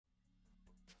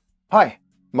Hi,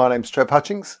 my name's Trev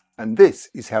Hutchings, and this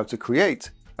is how to create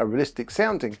a realistic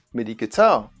sounding MIDI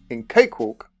guitar in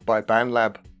Cakewalk by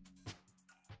Bandlab.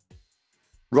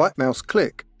 Right mouse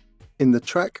click in the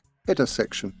track header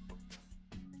section.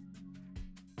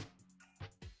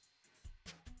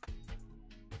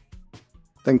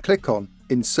 Then click on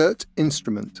Insert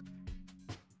Instrument.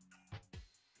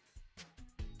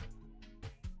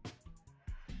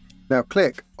 Now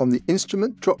click on the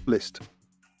instrument drop list.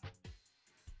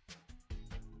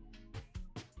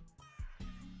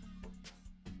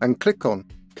 And click on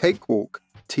Cakewalk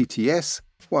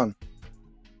TTS1.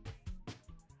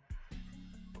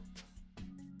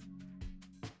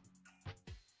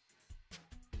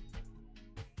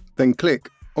 Then click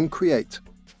on Create.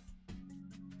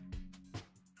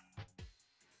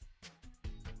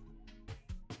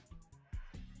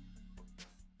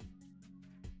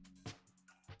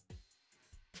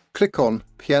 Click on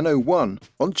Piano 1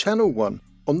 on Channel 1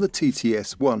 on the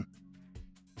TTS1.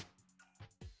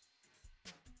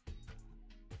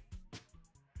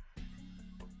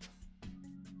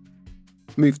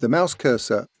 Move the mouse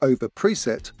cursor over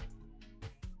Preset,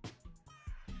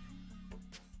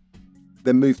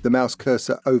 then move the mouse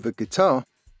cursor over Guitar,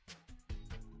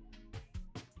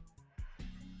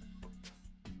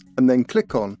 and then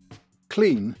click on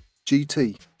Clean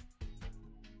GT.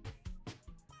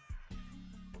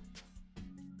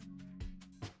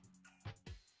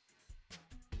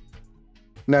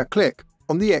 Now click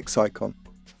on the X icon.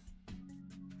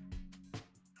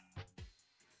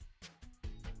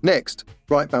 Next,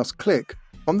 right mouse click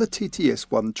on the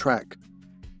TTS1 track.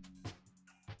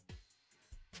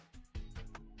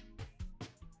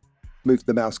 Move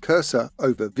the mouse cursor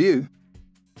over View,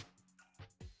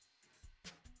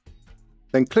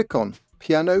 then click on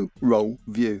Piano Roll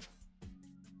View.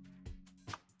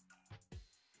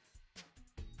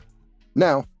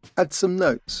 Now add some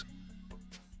notes.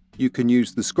 You can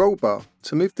use the scroll bar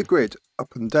to move the grid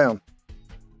up and down.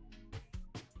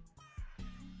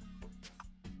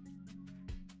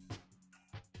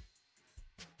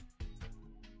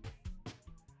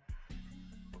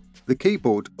 The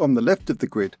keyboard on the left of the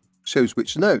grid shows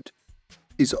which note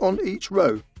is on each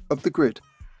row of the grid.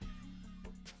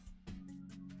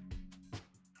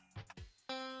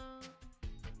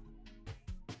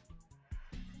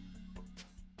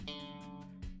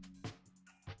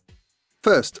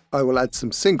 First, I will add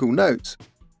some single notes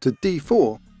to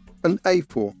D4 and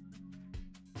A4.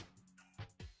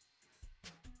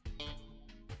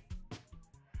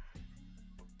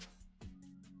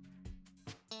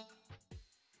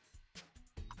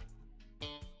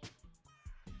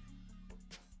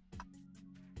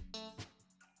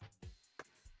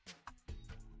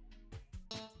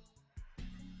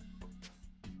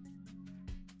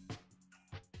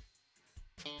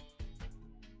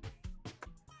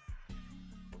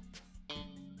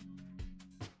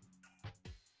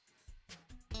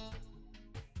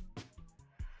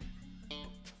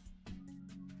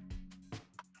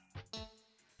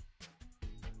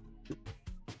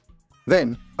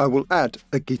 Then I will add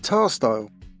a guitar style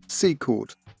C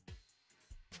chord,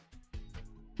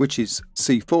 which is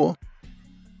C4,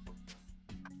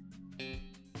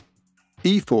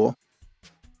 E4,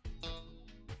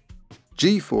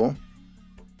 G4,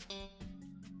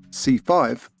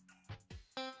 C5,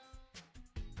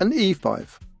 and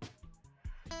E5.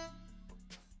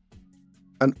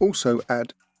 And also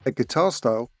add a guitar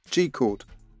style G chord,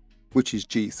 which is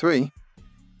G3,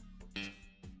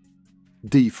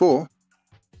 D4,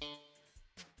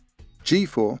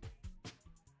 G4,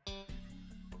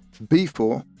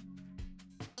 B4,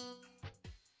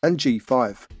 and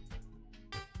G5.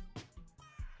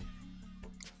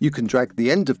 You can drag the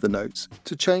end of the notes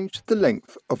to change the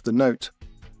length of the note.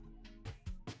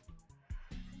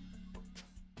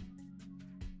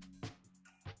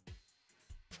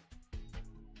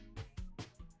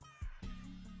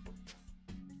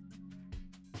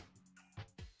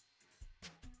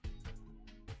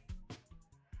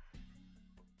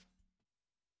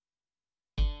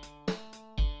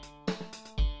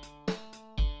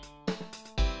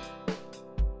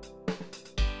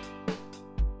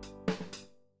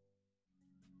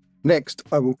 Next,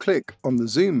 I will click on the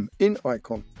Zoom In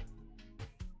icon.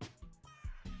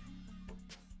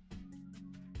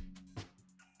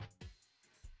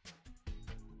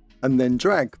 And then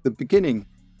drag the beginning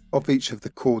of each of the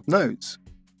chord notes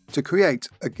to create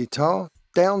a guitar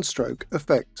downstroke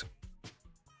effect.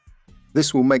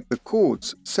 This will make the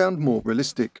chords sound more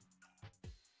realistic.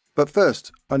 But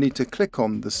first, I need to click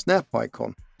on the snap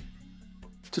icon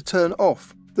to turn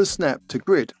off the snap to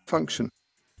grid function.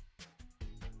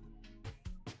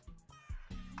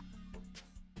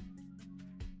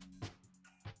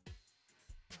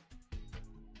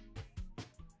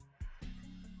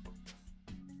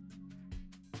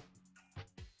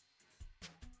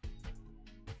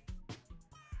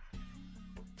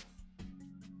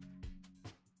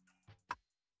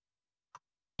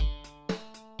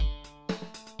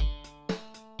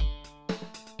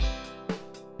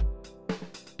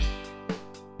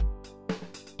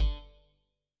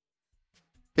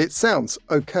 It sounds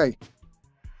okay,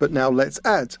 but now let's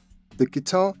add the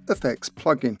Guitar Effects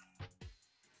plugin.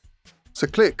 So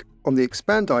click on the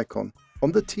expand icon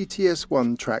on the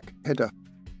TTS1 track header.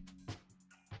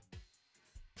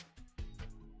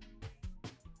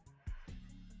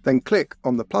 Then click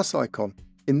on the plus icon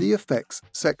in the Effects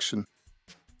section.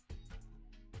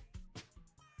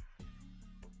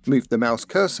 Move the mouse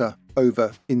cursor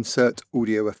over Insert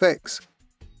Audio Effects.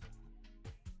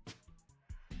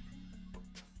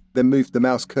 Then move the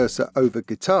mouse cursor over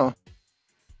Guitar.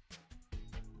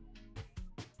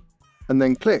 And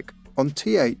then click on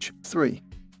TH3.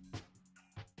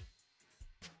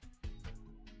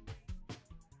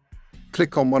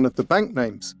 Click on one of the bank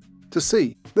names to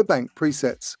see the bank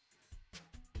presets.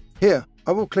 Here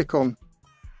I will click on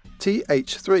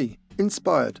TH3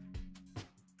 Inspired.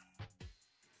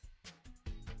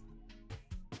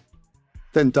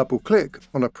 Then double-click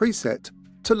on a preset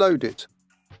to load it.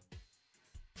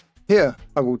 Here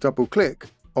I will double-click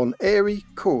on Airy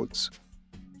Chords.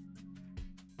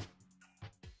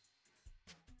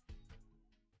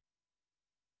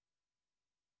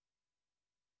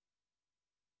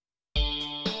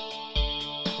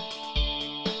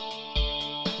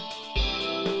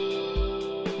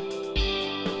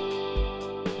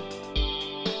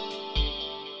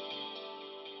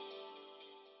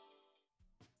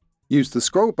 Use the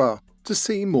scroll bar to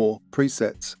see more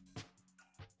presets.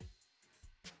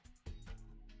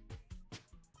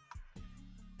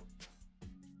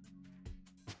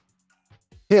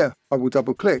 Here I will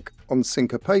double-click on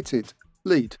Syncopated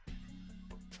Lead.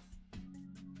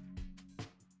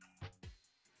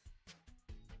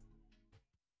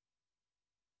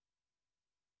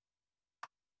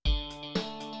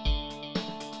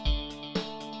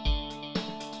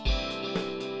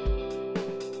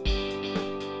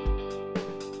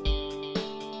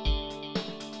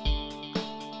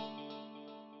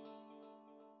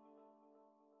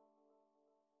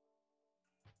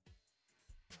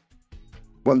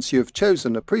 Once you have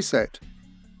chosen a preset,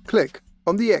 click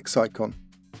on the X icon.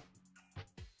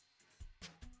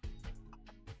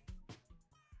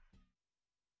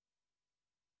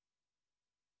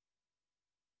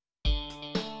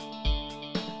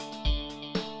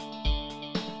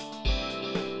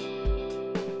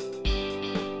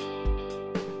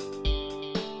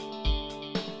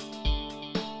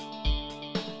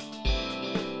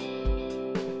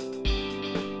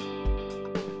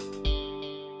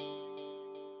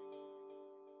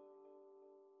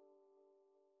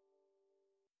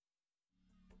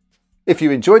 If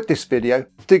you enjoyed this video,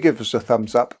 do give us a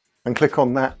thumbs up and click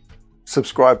on that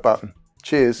subscribe button.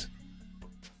 Cheers!